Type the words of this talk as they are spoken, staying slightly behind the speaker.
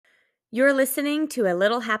You're listening to a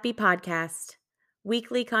Little Happy Podcast,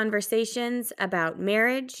 weekly conversations about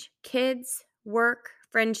marriage, kids, work,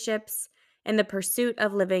 friendships, and the pursuit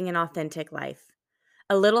of living an authentic life.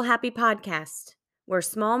 A Little Happy Podcast, where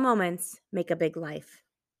small moments make a big life.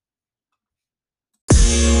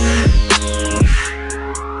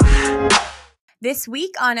 This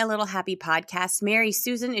week on A Little Happy Podcast, Mary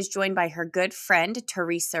Susan is joined by her good friend,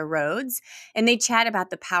 Theresa Rhodes, and they chat about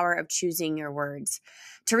the power of choosing your words.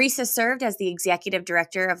 Theresa served as the executive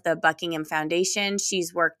director of the Buckingham Foundation.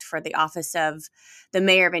 She's worked for the office of the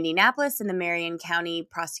mayor of Indianapolis and the Marion County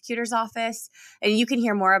Prosecutor's Office. And you can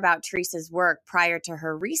hear more about Theresa's work prior to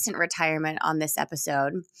her recent retirement on this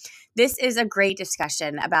episode. This is a great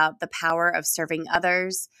discussion about the power of serving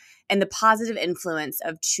others and the positive influence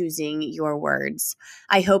of choosing your words.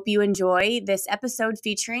 I hope you enjoy this episode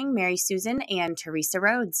featuring Mary Susan and Theresa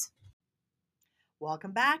Rhodes.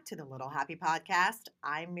 Welcome back to the Little Happy Podcast.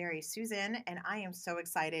 I'm Mary Susan, and I am so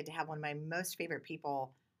excited to have one of my most favorite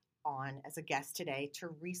people on as a guest today,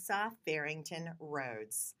 Theresa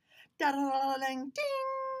Rhodes. Da-da-da-ding, ding!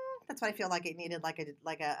 That's what I feel like it needed, like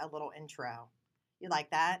a little intro. You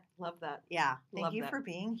like that? Love that. Yeah. Thank Love you that. for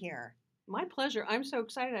being here. My pleasure. I'm so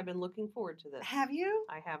excited. I've been looking forward to this. Have you?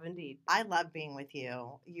 I have indeed. I love being with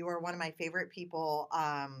you. You are one of my favorite people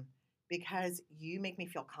because you make me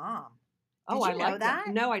feel calm. Oh, Did I you like know that?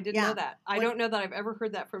 No, I didn't know that. I Well, don't know that I've ever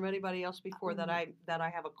heard that from anybody else before. That I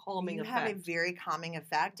have a calming You effect. have a very calming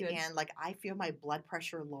effect, Good. and like I feel my blood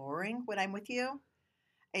pressure lowering when I'm with you.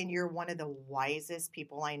 And you're one of the wisest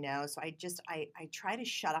people I know. So I try to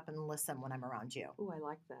shut up and listen when I'm around you. Oh, I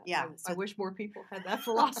like that. Yeah, I wish more people had that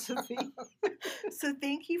philosophy. So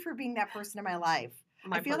thank you for being that person in my life.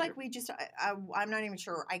 My I feel pleasure. like I'm not even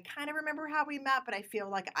sure. I kind of remember how we met, but I feel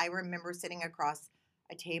like I remember sitting across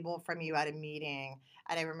a table from you at a meeting,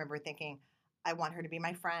 and I remember thinking, I want her to be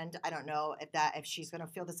my friend. I don't know if she's going to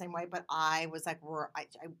feel the same way, but I was like,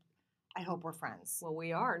 I hope we're friends. Well,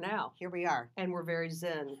 we are now. Here we are. And we're very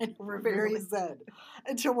zen. We're very zen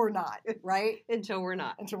until we're not, right? Until we're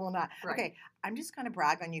not. Until we're not. Right. Okay, I'm just going to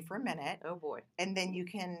brag on you for a minute. Oh boy. And then you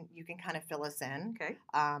can kind of fill us in. Okay.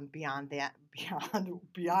 Beyond that,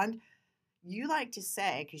 beyond. You like to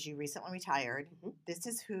say, because you recently retired, this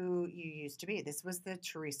is who you used to be. This was the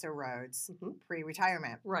Theresa Rhodes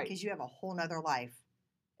pre-retirement. Right. Because you have a whole nother life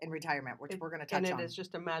in retirement, which we're going to touch on. And it is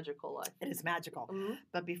just a magical life. It is magical. Mm-hmm.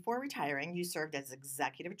 But before retiring, you served as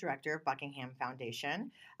executive director of Buckingham Foundation.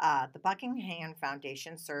 The Buckingham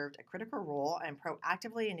Foundation served a critical role in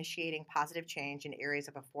proactively initiating positive change in areas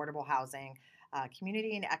of affordable housing,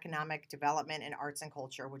 community and economic development, and arts and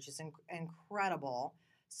culture, which is incredible.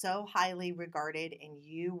 So highly regarded, and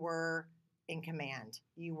you were in command.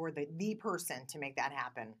 You were the person to make that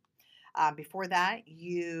happen. Before that,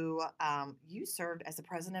 you served as the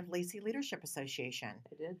president of Lacey Leadership Association.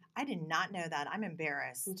 I did. I did not know that. I'm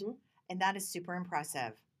embarrassed, and that is super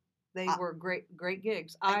impressive. They were great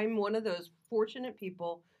gigs. I'm one of those fortunate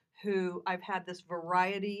people who I've had this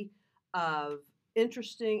variety of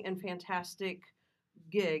interesting and fantastic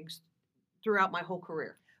gigs throughout my whole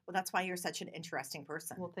career. Well, that's why you're such an interesting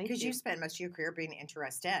person. Well, thank you. Because you spend most of your career being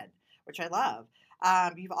interested, which I love.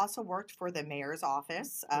 You've also worked for the mayor's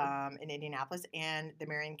office in Indianapolis and the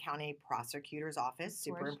Marion County Prosecutor's Office.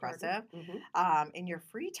 Super impressive. In your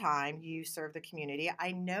free time, you serve the community.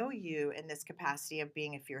 I know you in this capacity of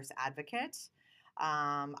being a fierce advocate.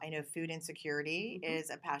 I know food insecurity is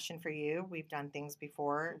a passion for you. We've done things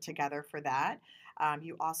before together for that.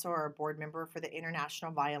 You also are a board member for the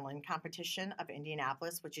International Violin Competition of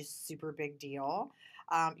Indianapolis, which is super big deal.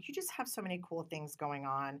 You just have so many cool things going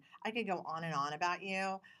on. I could go on and on about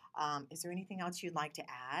you. Is there anything else you'd like to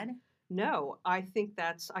add? No, I think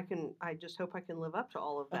I just hope I can live up to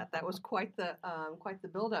all of that. That was quite the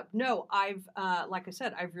build-up. No, I've like I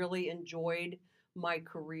said, I've really enjoyed my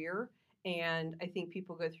career. And I think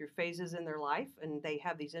people go through phases in their life, and they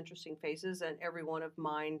have these interesting phases, and every one of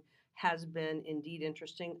mine has been indeed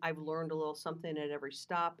interesting. I've learned a little something at every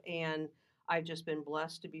stop, and I've just been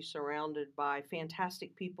blessed to be surrounded by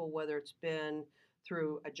fantastic people, whether it's been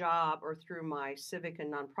through a job or through my civic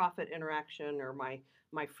and nonprofit interaction or my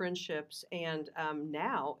friendships. And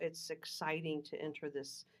now it's exciting to enter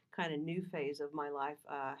this kind of new phase of my life,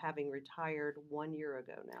 having retired 1 year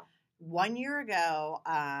ago now. 1 year ago,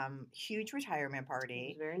 huge retirement party.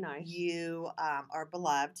 It was very nice. You are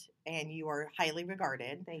beloved and you are highly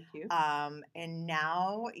regarded. Thank you. And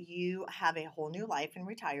now you have a whole new life in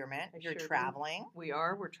retirement. You're traveling.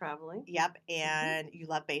 We're traveling. Yep. And you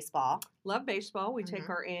love baseball. Love baseball. We take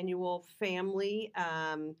our annual family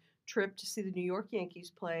trip to see the New York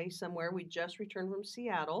Yankees play somewhere. We just returned from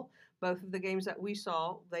Seattle. Both of the games that we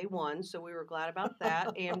saw, they won, so we were glad about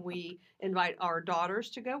that. And we invite our daughters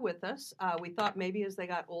to go with us. We thought maybe as they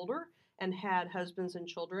got older and had husbands and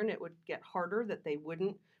children, it would get harder, that they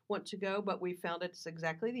wouldn't want to go, but we found it's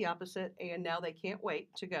exactly the opposite, and now they can't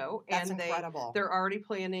wait to go. That's and incredible. They're already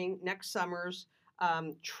planning next summer's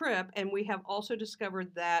trip, and we have also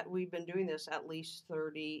discovered that we've been doing this at least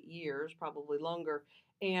 30 years, probably longer,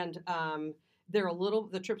 and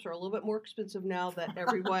the trips are a little bit more expensive now that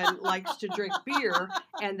everyone likes to drink beer,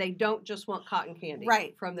 and they don't just want cotton candy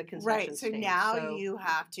from the concession So stand. now you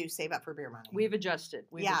have to save up for beer money. We've adjusted.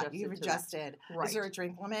 You've adjusted. Right. Is there a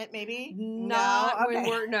drink limit, maybe? Not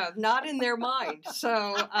when not in their mind.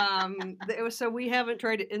 So, so we haven't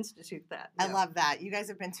tried to institute that. No. I love that. You guys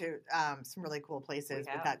have been to some really cool places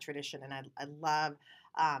with that tradition, and I love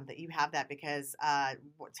that you have that, because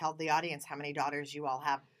tell the audience how many daughters you all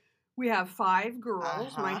have. We have 5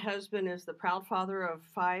 girls. My husband is the proud father of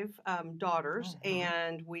 5 daughters,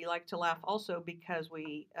 and we like to laugh also because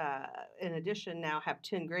we, in addition, now have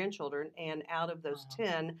 10 grandchildren, and out of those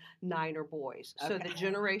 10, 9 are boys. So the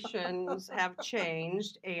generations have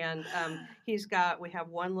changed, and we have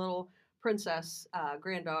one little princess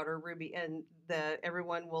granddaughter, Ruby, and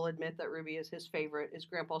everyone will admit that Ruby is his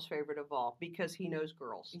Grandpa's favorite of all, because he knows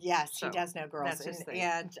girls. Yes, he does know girls. That's his thing.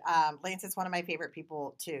 And Lance is one of my favorite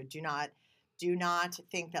people too. Do not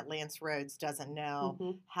think that Lance Rhodes doesn't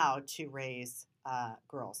know how to raise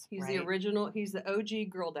girls. He's the original. He's the OG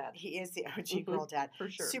girl dad. He is the OG girl dad. For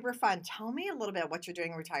sure. Super fun. Tell me a little bit what you're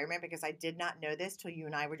doing in retirement, because I did not know this till you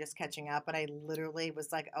and I were just catching up, but I literally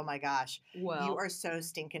was like, oh my gosh, you are so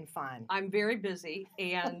stinking fun. I'm very busy,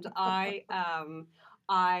 and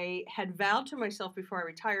I had vowed to myself before I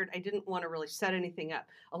retired, I didn't want to really set anything up.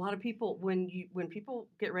 A lot of people, when people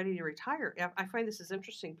get ready to retire, I find this is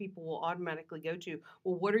interesting. People will automatically go to,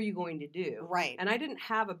 well, what are you going to do? Right. And I didn't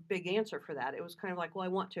have a big answer for that. It was kind of like, well, I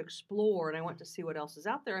want to explore, and I want to see what else is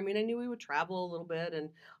out there. I mean, I knew we would travel a little bit, and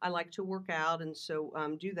I like to work out, and so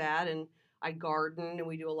do that. And I garden, and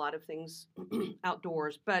we do a lot of things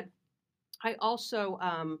outdoors. But I also,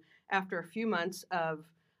 after a few months of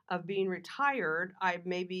being retired, I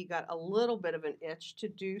maybe got a little bit of an itch to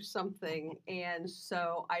do something. And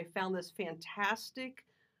so I found this fantastic,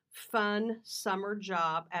 fun summer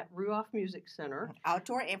job at Ruoff Music Center.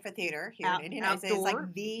 Outdoor amphitheater here in Indianapolis. It's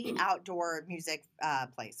like the outdoor music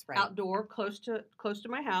place, right? Outdoor, close to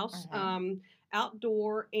my house.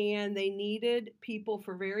 Outdoor, and they needed people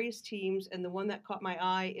for various teams. And the one that caught my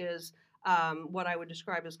eye is what I would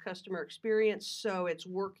describe as customer experience. So it's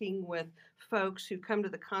working with folks who come to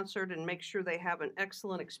the concert and make sure they have an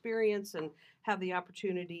excellent experience and have the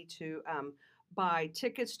opportunity to buy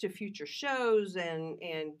tickets to future shows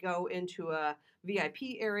and go into a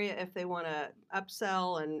VIP area if they want to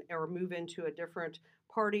upsell or move into a different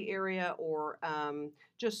party area, or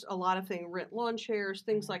just a lot of things, rent lawn chairs,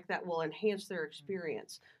 things like that will enhance their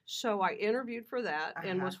experience. So I interviewed for that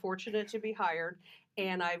and was fortunate to be hired.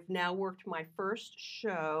 And I've now worked my first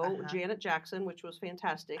show, Janet Jackson, which was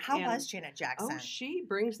fantastic. How was Janet Jackson? Oh, she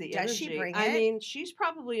brings the energy. Does she bring it? I mean, she's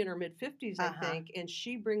probably in her mid-50s, I think, and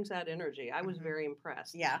she brings that energy. I was very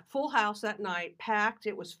impressed. Yeah. Full house that night, packed.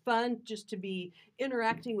 It was fun just to be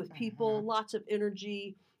interacting with people, lots of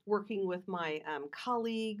energy, working with my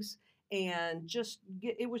colleagues, and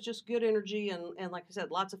it was just good energy. And like I said,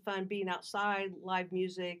 lots of fun being outside, live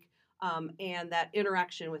music. And that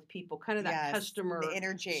interaction with people, kind of that customer the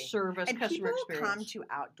energy, service, and customer people experience. Come to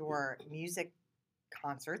outdoor music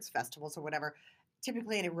concerts, festivals, or whatever,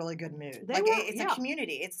 typically in a really good mood. It's a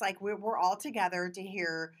community. It's like we're all together to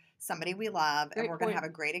hear somebody we love, and we're going to have a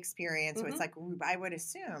great experience. So it's like, I would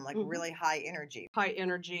assume, like really high energy. High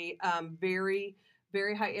energy, very,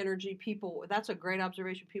 very high energy people. That's a great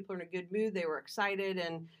observation. People are in a good mood. They were excited.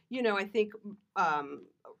 And, I think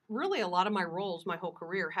really a lot of my roles, my whole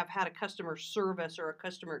career, have had a customer service or a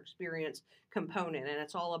customer experience component. And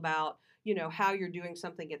it's all about, how you're doing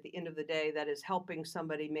something at the end of the day that is helping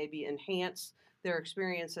somebody maybe enhance their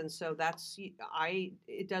experience. And so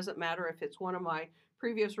it doesn't matter if it's one of my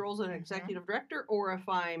previous roles as an executive director, or if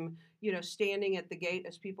I'm, standing at the gate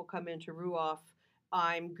as people come into Ruoff,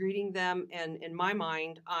 I'm greeting them, and in my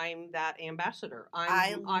mind, I'm that ambassador.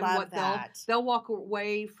 I'm what that. They'll walk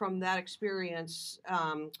away from that experience,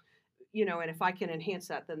 and if I can enhance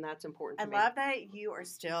that, then that's important to me. I love that you are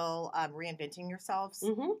still reinventing yourselves.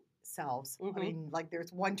 I mean, like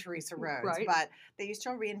there's one Theresa Rhodes, but that you're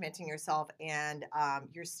still reinventing yourself, and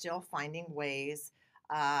you're still finding ways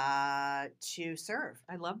to serve.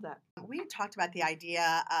 I love that. We talked about the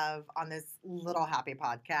idea of on this little happy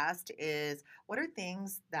podcast is what are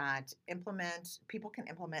things that people can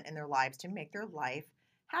implement in their lives to make their life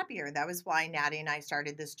happier. That was why Natty and I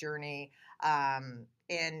started this journey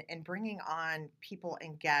in bringing on people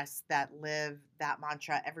and guests that live that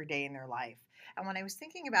mantra every day in their life. And when I was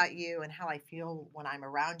thinking about you and how I feel when I'm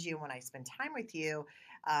around you, when I spend time with you,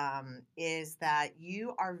 is that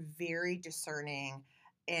you are very discerning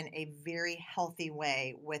in a very healthy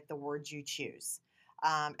way with the words you choose.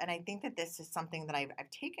 And I think that this is something that I've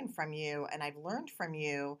taken from you and I've learned from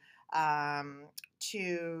you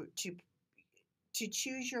to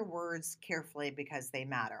choose your words carefully because they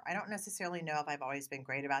matter. I don't necessarily know if I've always been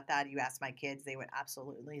great about that. You ask my kids, they would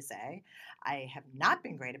absolutely say I have not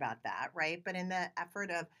been great about that, right? But in the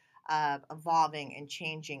effort of evolving and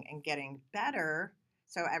changing and getting better,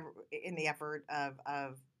 so in the effort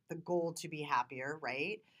of the goal to be happier,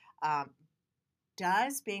 right? Um,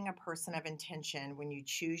 does being a person of intention when you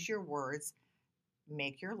choose your words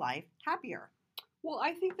make your life happier? Well,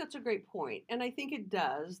 I think that's a great point, and I think it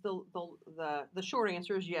does. The short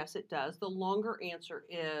answer is yes, it does. The longer answer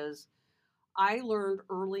is I learned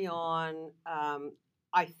early on,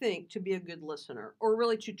 I think, to be a good listener, or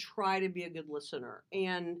really to try to be a good listener.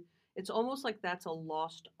 And it's almost like that's a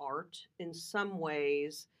lost art in some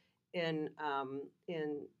ways in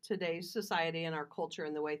today's society and our culture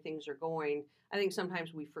and the way things are going. I think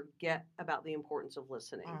sometimes we forget about the importance of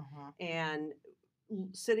listening and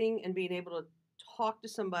sitting and being able to talk to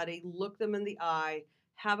somebody, look them in the eye,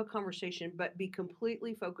 have a conversation, but be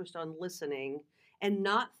completely focused on listening and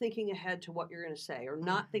not thinking ahead to what you're going to say or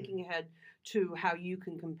not thinking ahead to how you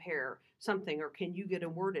can compare something or can you get a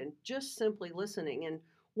word in, just simply listening. And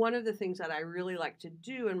one of the things that I really like to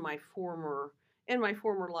do in my former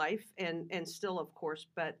life and still of course,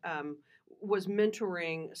 but was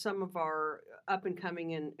mentoring some of our up and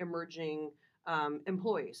coming and emerging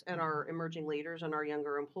employees and our emerging leaders and our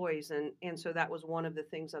younger employees, and so that was one of the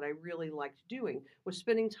things that I really liked doing was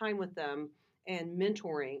spending time with them and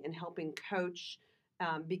mentoring and helping coach,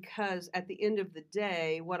 because at the end of the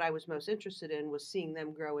day, what I was most interested in was seeing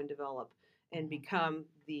them grow and develop and become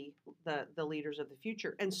the leaders of the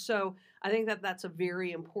future. And so I think that that's a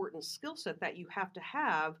very important skill set that you have to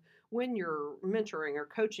have when you're mentoring or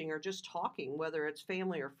coaching or just talking, whether it's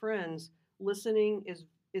family or friends. Listening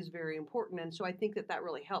is very important. And so I think that that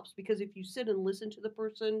really helps because if you sit and listen to the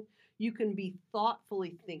person, you can be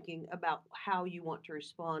thoughtfully thinking about how you want to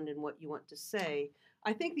respond and what you want to say.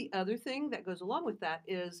 I think the other thing that goes along with that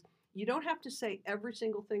is you don't have to say every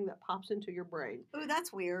single thing that pops into your brain. Oh,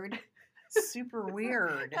 that's weird. Super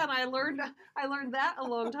weird. And I learned that a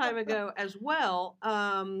long time ago as well.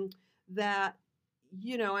 That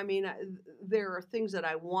I mean, there are things that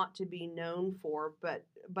I want to be known for, but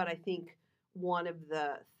I think one of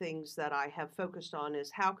the things that I have focused on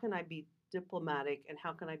is how can I be diplomatic and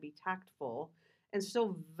how can I be tactful and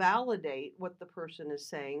still validate what the person is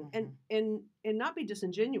saying and not be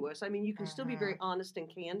disingenuous. I mean, you can still be very honest and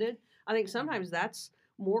candid. I think sometimes that's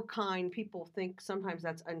more kind. People think sometimes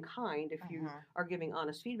that's unkind if you are giving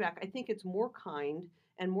honest feedback. I think it's more kind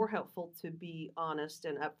and more helpful to be honest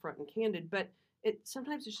and upfront and candid, but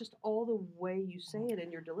sometimes it's just all the way you say it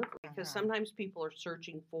in your delivery because sometimes people are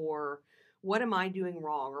searching for what am I doing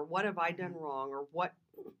wrong or what have I done wrong or what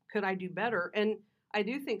could I do better. And I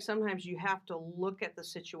do think sometimes you have to look at the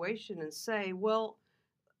situation and say, well,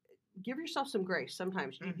 give yourself some grace.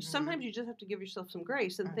 Sometimes you just have to give yourself some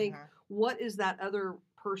grace and think, what is that other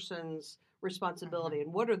person's responsibility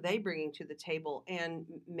and what are they bringing to the table? And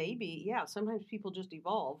maybe, sometimes people just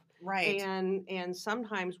evolve. Right. And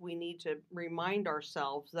sometimes we need to remind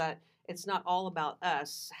ourselves that it's not all about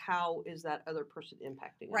us. How is that other person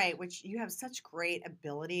impacting us? Right, which you have such great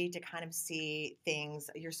ability to kind of see things.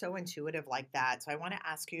 You're so intuitive like that. So I want to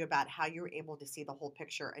ask you about how you're able to see the whole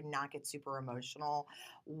picture and not get super emotional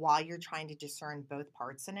while you're trying to discern both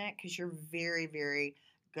parts in it, because you're very, very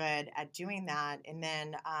good at doing that. And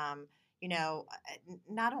then,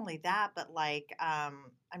 not only that, but I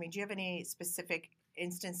mean, do you have any specific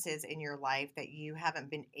instances in your life that you haven't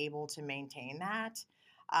been able to maintain that?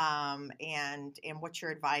 And what's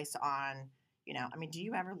your advice on, I mean, do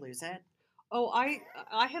you ever lose it? Oh, I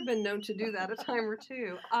have been known to do that a time or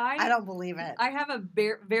two. I don't believe it. I have a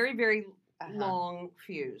very, very long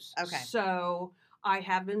fuse. Okay. So I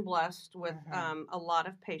have been blessed with a lot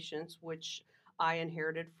of patience, which I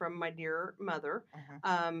inherited from my dear mother.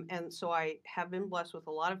 And so I have been blessed with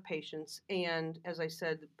a lot of patience. And as I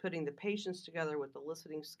said, putting the patience together with the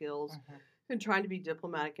listening skills and trying to be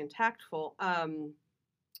diplomatic and tactful,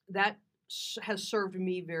 that has served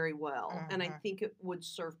me very well. And I Mm-hmm. think it would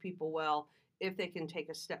serve people well if they can take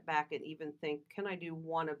a step back and even think, can I do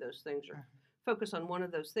one of those things or focus on one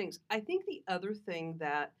of those things? I think the other thing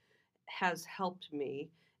that has helped me,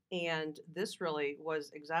 and this really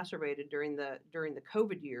was exacerbated during the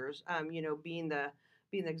COVID years, being the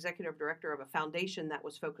executive director of a foundation that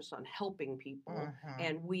was focused on helping people. Mm-hmm.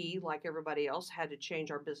 And we, like everybody else, had to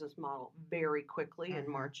change our business model very quickly in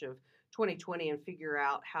Mm-hmm. March of 2020 and figure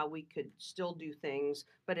out how we could still do things,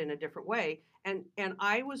 but in a different way. And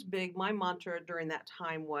I was big. My mantra during that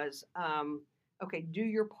time was, okay, do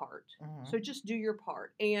your part. Mm-hmm. So just do your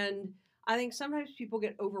part. And I think sometimes people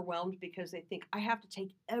get overwhelmed because they think I have to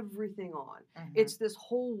take everything on. Mm-hmm. It's this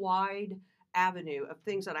whole wide avenue of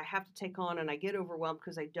things that I have to take on, and I get overwhelmed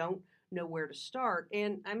because I don't know where to start.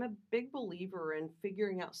 And I'm a big believer in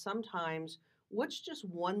figuring out sometimes what's just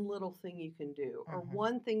one little thing you can do, or Mm-hmm.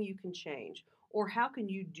 one thing you can change, or how can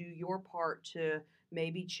you do your part to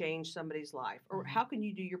maybe change somebody's life, or Mm-hmm. how can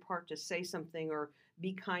you do your part to say something or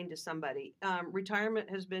be kind to somebody. Retirement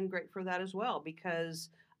has been great for that as well because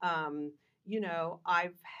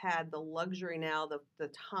I've had the luxury now, the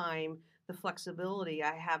time, the flexibility.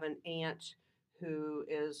 I have an aunt who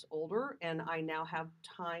is older, and I now have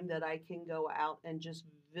time that I can go out and just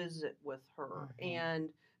visit with her Mm-hmm. and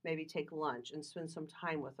maybe take lunch and spend some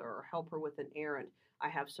time with her or help her with an errand. I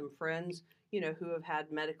have some friends, who have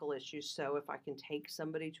had medical issues. So if I can take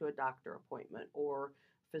somebody to a doctor appointment or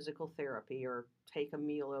physical therapy or take a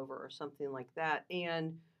meal over or something like that.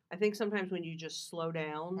 And I think sometimes when you just slow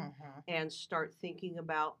down Mm-hmm. and start thinking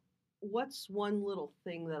about what's one little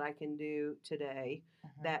thing that I can do today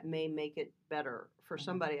Mm-hmm. that may make it better for Mm-hmm.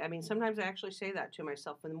 somebody. I mean, sometimes I actually say that to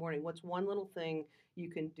myself in the morning. What's one little thing you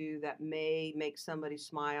can do that may make somebody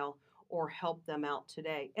smile or help them out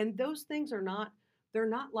today? And those things they're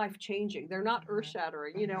not life changing. They're not Mm-hmm. earth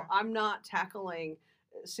shattering. Mm-hmm. I'm not tackling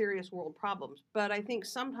serious world problems, but I think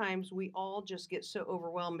sometimes we all just get so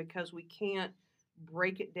overwhelmed because we can't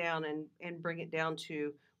break it down and bring it down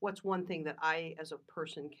to what's one thing that I as a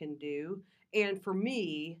person can do. And for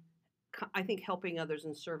me, I think helping others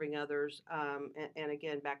and serving others, and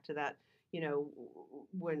again back to that,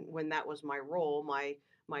 when that was my role, my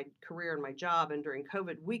career and my job, and during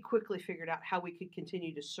COVID, we quickly figured out how we could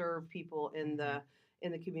continue to serve people Mm-hmm.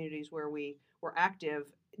 in the communities where we were active,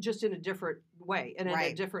 just in a different way and in a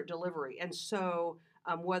Right. different delivery. And so,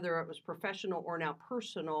 whether it was professional or now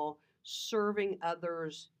personal, serving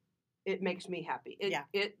others, it makes me happy. Yeah.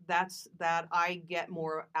 That's that I get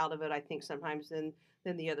more out of it, I think, sometimes than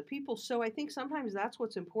the other people. So I think sometimes that's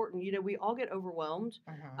what's important. We all get overwhelmed,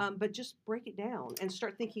 Mm-hmm. but just break it down and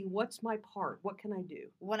start thinking, what's my part? What can I do?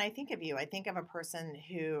 When I think of you, I think of a person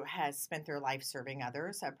who has spent their life serving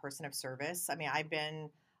others, a person of service. I mean, I've been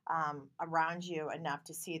around you enough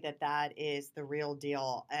to see that that is the real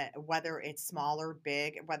deal, whether it's small or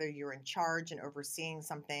big, whether you're in charge and overseeing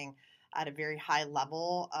something at a very high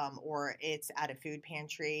level, or it's at a food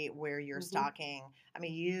pantry where you're Mm-hmm. stocking. I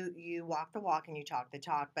mean, you walk the walk and you talk the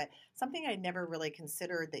talk. But something I never really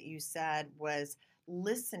considered that you said was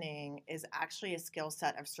listening is actually a skill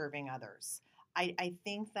set of serving others. I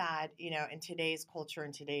think that, in today's culture,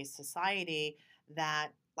 in today's society, that,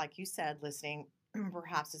 like you said, listening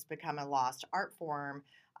perhaps has become a lost art form,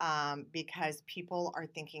 because people are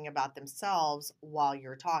thinking about themselves while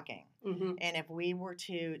you're talking. Mm-hmm. And if we were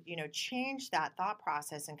to, change that thought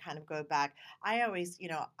process and kind of go back, I always,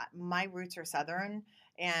 my roots are Southern,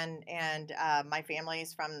 and my family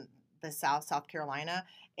is from the South Carolina,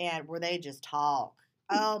 and where they just talk.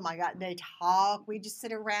 Oh my God, they talk. We just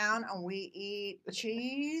sit around and we eat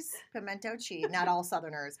cheese, pimento cheese. Not all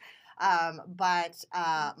Southerners. But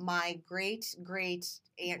my great great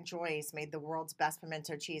Aunt Joyce made the world's best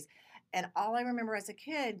pimento cheese. And all I remember as a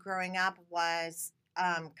kid growing up was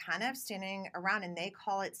kind of standing around, and they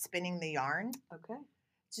call it spinning the yarn. Okay.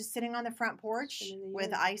 Just sitting on the front porch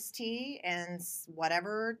with iced tea and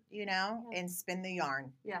whatever, and spin the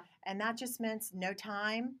yarn. Yeah. And that just meant no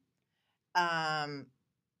time.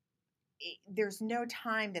 There's no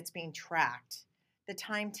time that's being tracked. The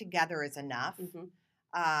time together is enough.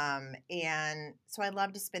 Mm-hmm. And so I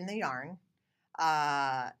love to spin the yarn.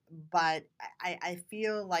 But I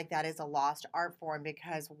feel like that is a lost art form,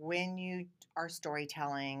 because when you are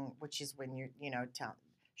storytelling, which is when you're,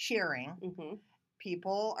 sharing, Mm-hmm.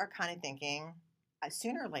 people are kind of thinking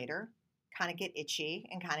sooner or later, kind of get itchy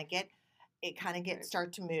and Right.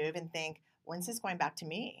 start to move and think, when's this going back to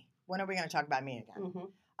me? When are we going to talk about me again? Mm-hmm.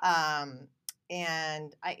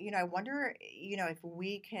 And I wonder, if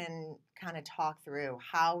we can kind of talk through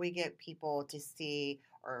how we get people to see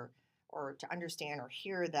or to understand or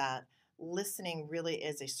hear that listening really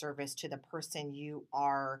is a service to the person you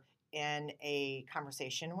are in a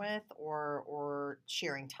conversation with or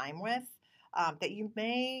sharing time with, that you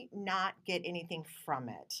may not get anything from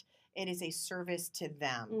it. It is a service to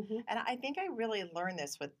them. Mm-hmm. And I think I really learned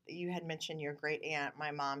this with, you had mentioned your great aunt,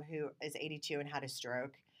 my mom, who is 82 and had a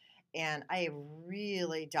stroke. And I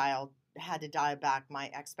really had to dial back my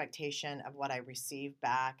expectation of what I received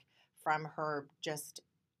back from her, just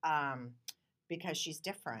because she's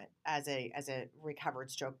different as a recovered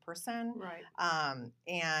stroke person. Right.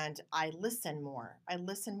 And I listen more. I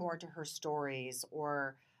listen more to her stories,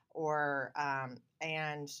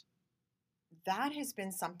 and that has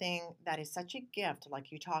been something that is such a gift,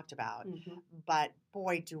 like you talked about. Mm-hmm. But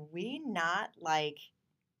boy, do we not, like,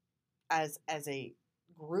 as a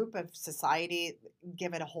group of society,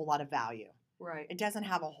 give it a whole lot of value. Right. It doesn't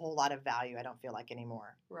have a whole lot of value, I don't feel like,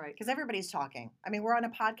 anymore. Right. Because everybody's talking. I mean, we're on a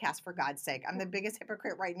podcast, for God's sake. I'm the biggest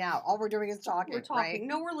hypocrite right now. All we're doing is talking. We're talking. Right?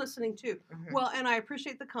 No, we're listening too. Mm-hmm. Well, and I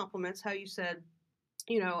appreciate the compliments, how you said,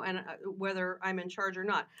 and whether I'm in charge or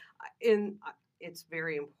not. It's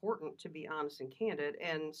very important to be honest and candid.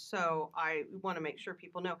 And so I want to make sure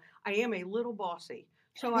people know I am a little bossy.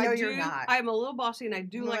 So No, you're not. I'm a little bossy, and I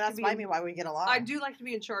do Well, like that's to be. maybe why we get along. I do like to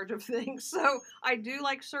be in charge of things. So I do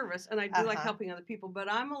like service, and I do like Uh-huh. helping other people.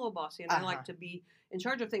 But I'm a little bossy, and I like to be in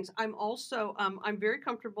charge of things. I'm also I'm very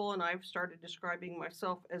comfortable, and I've started describing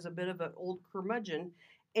myself as a bit of an old curmudgeon.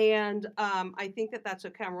 And I think that that's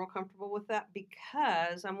okay. I'm real comfortable with that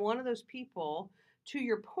because I'm one of those people, to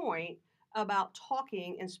your point, about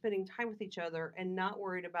talking and spending time with each other and not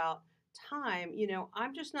worried about time.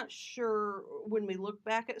 I'm just not sure when we look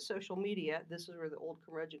back at social media, this is where the old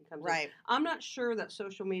curmudgeon comes in. Right. I'm not sure that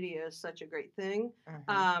social media is such a great thing.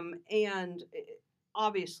 Mm-hmm. And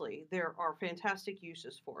obviously, there are fantastic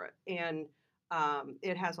uses for it. And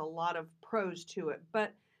it has a lot of pros to it.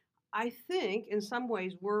 But I think in some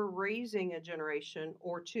ways we're raising a generation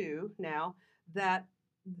or two now that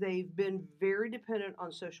they've been very dependent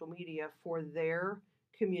on social media for their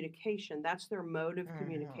communication. That's their mode of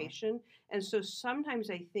communication. And so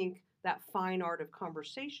sometimes I think that fine art of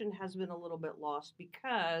conversation has been a little bit lost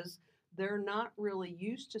because they're not really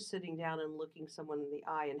used to sitting down and looking someone in the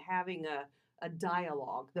eye and having a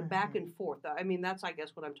dialogue, the back and forth. I mean, that's, I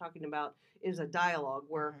guess, what I'm talking about is a dialogue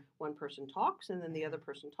where one person talks and then the other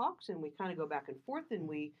person talks, and we kind of go back and forth and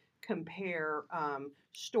we compare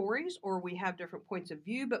stories, or we have different points of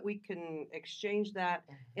view, but we can exchange that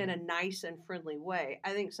in a nice and friendly way.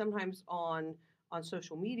 I think sometimes on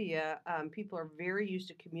social media, people are very used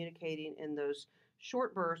to communicating in those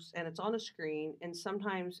short bursts, and it's on a screen, and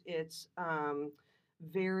sometimes it's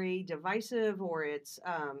very divisive, or it's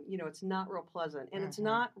it's not real pleasant, and it's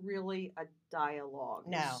not really a dialogue.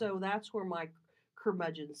 No. And so that's where my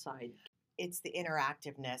curmudgeon side. It's the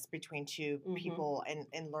interactiveness between two people,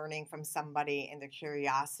 and learning from somebody, and the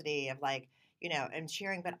curiosity of, like, and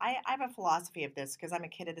sharing. But I have a philosophy of this because I'm a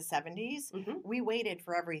kid of the 70s. We waited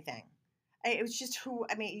for everything. It was just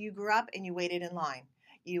you grew up and you waited in line.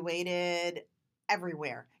 You waited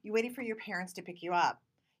everywhere. You waited for your parents to pick you up.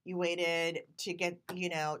 You waited to get,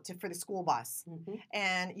 for the school bus.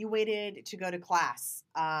 And you waited to go to class,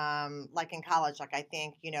 like in college. Like, I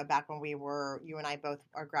think, back when you and I both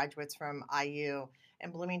are graduates from IU in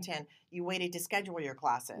Bloomington, you waited to schedule your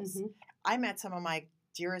classes. I met some of my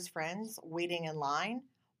dearest friends waiting in line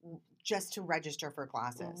just to register for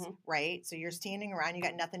classes, right? So you're standing around, you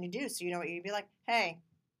got nothing to do. So, you'd be like, hey,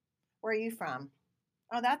 where are you from?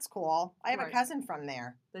 Oh, that's cool. I have a cousin from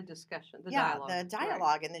there. The discussion, dialogue. The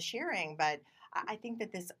dialogue and the sharing. But I think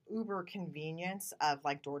that this uber convenience of,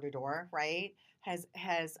 like, door to door, right, has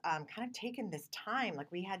kind of taken this time.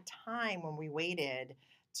 Like, we had time when we waited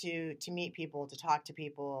to meet people, to talk to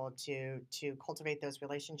people, to cultivate those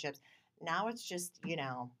relationships. Now it's just,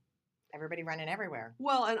 everybody running everywhere.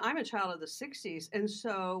 Well, and I'm a child of the 60s, and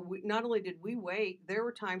so not only did we wait, there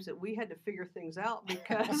were times that we had to figure things out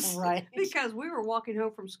because because we were walking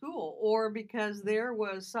home from school, or because there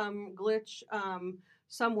was some glitch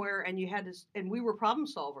somewhere, and we were problem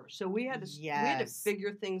solvers, so we had to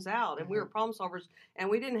figure things out, and we were problem solvers, and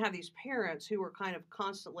we didn't have these parents who were kind of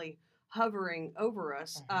constantly hovering over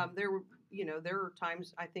us. There were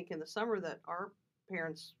times, I think, in the summer that our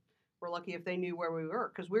parents were lucky if they knew where we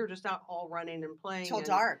were, because we were just out all running and playing till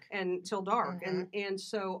dark. And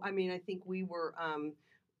so I think we were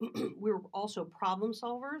we were also problem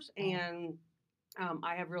solvers, and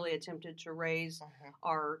I have really attempted to raise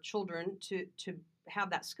our children to have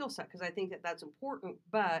that skill set, because I think that that's important.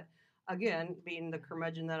 But again, being the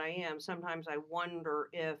curmudgeon that I am, sometimes I wonder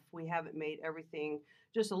if we haven't made everything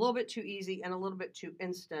just a little bit too easy and a little bit too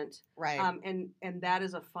instant. Right. And that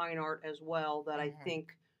is a fine art as well that I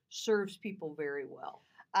think serves people very well.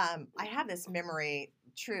 I have this memory,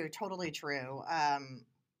 true, totally true,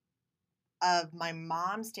 of my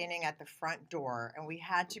mom standing at the front door, and we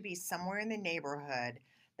had to be somewhere in the neighborhood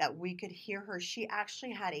that we could hear her. She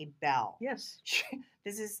actually had a bell. Yes.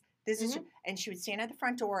 This is, and she would stand at the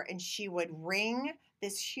front door and she would ring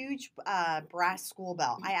this huge brass school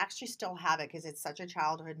bell. I actually still have it because it's such a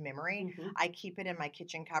childhood memory. I keep it in my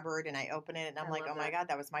kitchen cupboard and I open it and I'm like, oh my God,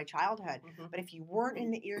 that was my childhood. But if you weren't in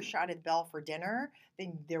the earshot of the bell for dinner,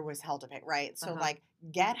 then there was hell to pay, right? So like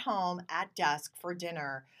get home at dusk for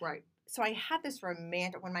dinner. Right. So I had this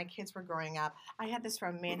romantic, when my kids were growing up, I had this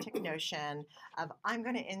romantic notion of I'm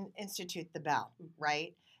going to institute the bell,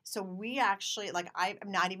 right? So we actually, like, I'm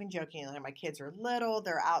not even joking. Like, my kids are little,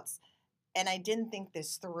 they're out, and I didn't think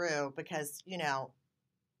this through because, you know,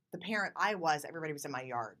 the parent I was, everybody was in my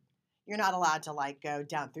yard. You're not allowed to like go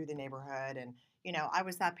down through the neighborhood, and you know, I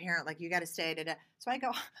was that parent like you got to stay. So I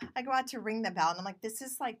go out to ring the bell, and I'm like, this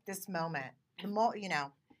is like this moment, you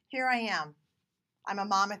know, here I am. I'm a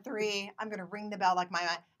mom of 3. I'm gonna ring the bell like my,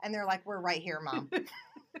 and they're like, we're right here, Mom.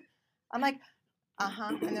 I'm like,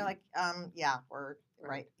 and they're like, yeah, we're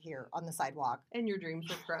right here on the sidewalk. And your dreams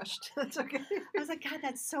were crushed. That's okay. I was like, God,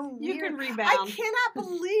 that's so weird. You can rebound. I cannot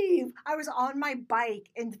believe I was on my bike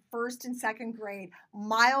in 1st and 2nd grade,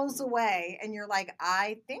 miles away, and you're like,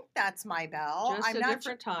 I think that's my bell. Just a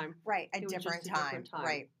different time. Right, a different time.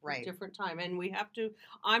 Right. Different time. And we have to,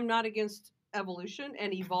 I'm not against evolution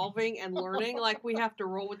and evolving and learning. Like we have to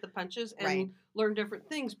roll with the punches and learn different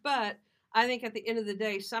things. But I think at the end of the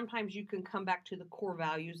day, sometimes you can come back to the core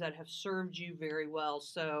values that have served you very well.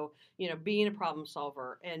 So, you know, being a problem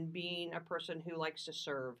solver and being a person who likes to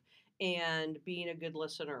serve and being a good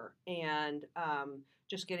listener and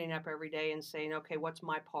just getting up every day and saying, okay, what's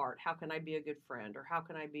my part? How can I be a good friend? Or how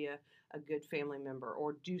can I be a good family member?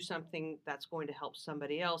 Or do something that's going to help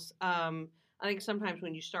somebody else? I think sometimes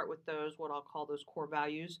when you start with those, what I'll call those core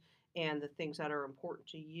values and the things that are important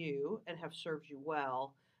to you and have served you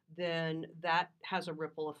well, then that has a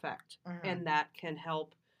ripple effect and that can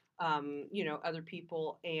help, you know, other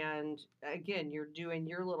people. And again, you're doing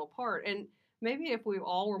your little part. And maybe if we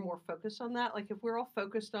all were more focused on that, like if we're all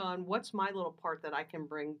focused on what's my little part that I can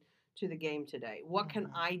bring to the game today, what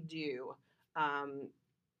can I do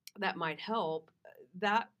that might help,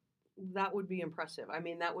 that would be impressive. I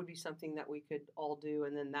mean, that would be something that we could all do,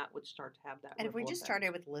 and then that would start to have that. And if we just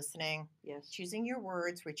started with listening, choosing your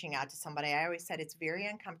words, reaching out to somebody. I always said it's very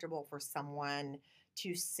uncomfortable for someone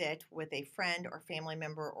to sit with a friend or family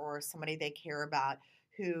member or somebody they care about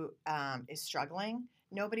who is struggling.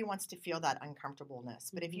 Nobody wants to feel that uncomfortableness.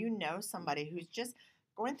 But if you know somebody who's just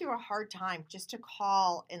going through a hard time, just to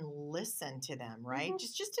call and listen to them, right?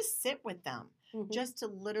 Just to sit with them. Just to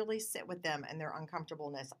literally sit with them and their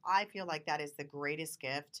uncomfortableness. I feel like that is the greatest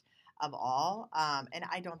gift of all. And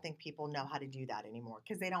I don't think people know how to do that anymore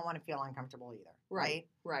because they don't want to feel uncomfortable either.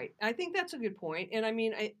 Right. I think that's a good point. And I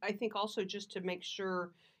mean, I think also just to make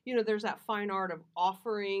sure, you know, there's that fine art of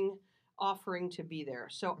offering to be there.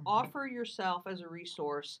 So offer yourself as a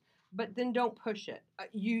resource, but then don't push it.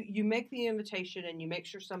 You make the invitation and you make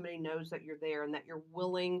sure somebody knows that you're there and that you're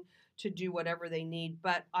willing to do whatever they need.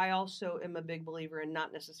 But I also am a big believer in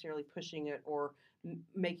not necessarily pushing it or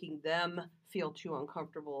making them feel too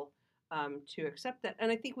uncomfortable to accept that.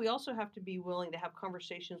 And I think we also have to be willing to have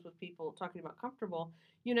conversations with people. Talking about comfortable,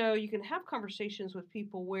 you know, you can have conversations with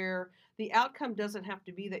people where the outcome doesn't have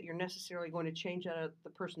to be that you're necessarily going to change the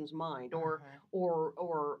person's mind or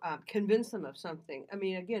convince them of something. I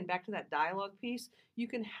mean, again, back to that dialogue piece, you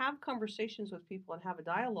can have conversations with people and have a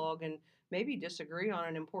dialogue and maybe disagree on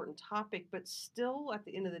an important topic, but still at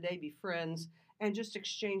the end of the day be friends and just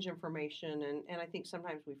exchange information. And I think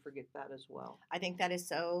sometimes we forget that as well. I think that is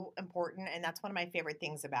so important. And that's one of my favorite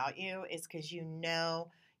things about you is because you know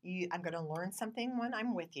I'm going to learn something when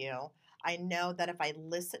I'm with you. I know that if I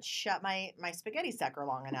shut my spaghetti sucker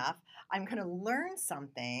long enough, I'm going to learn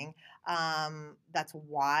something that's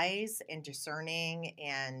wise and discerning,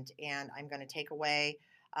 and I'm going to take away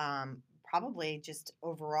probably just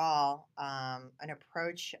overall an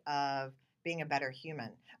approach of being a better human.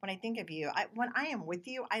 When I think of you, when I am with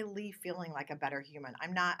you, I leave feeling like a better human.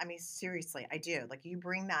 I mean, seriously, I do. Like you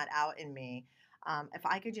bring that out in me. If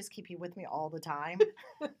I could just keep you with me all the time.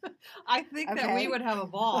 I think that we Okay. would have a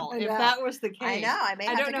ball I if know. that was the I case. know. I may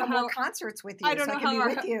have don't to know come how- more concerts with you I don't so know I can how be our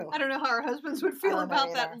with you. I don't know how our husbands would feel don't know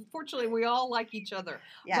about that. either. Fortunately, we all like each other.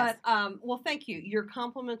 Yes. But well, thank you. Your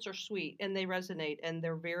compliments are sweet and they resonate and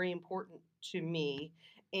they're very important to me.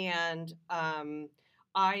 And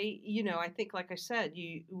I think, like I said,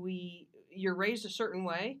 you're raised a certain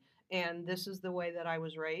way, and this is the way that I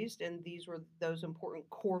was raised, and these were those important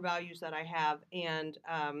core values that I have, and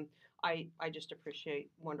I just appreciate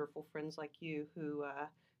wonderful friends like you who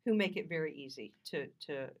make it very easy to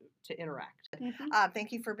interact.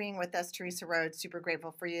 Thank you for being with us, Theresa Rhodes. Super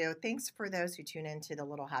grateful for you. Thanks for those who tune into the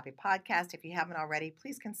Little Happy podcast. If you haven't already,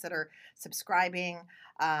 please consider subscribing.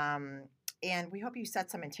 And we hope you set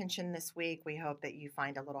some intention this week. We hope that you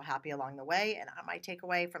find a little happy along the way. And my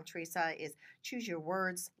takeaway from Theresa is choose your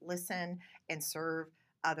words, listen, and serve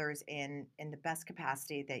others in the best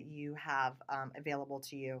capacity that you have available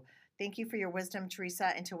to you. Thank you for your wisdom,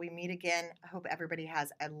 Theresa. Until we meet again, I hope everybody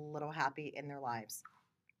has a little happy in their lives.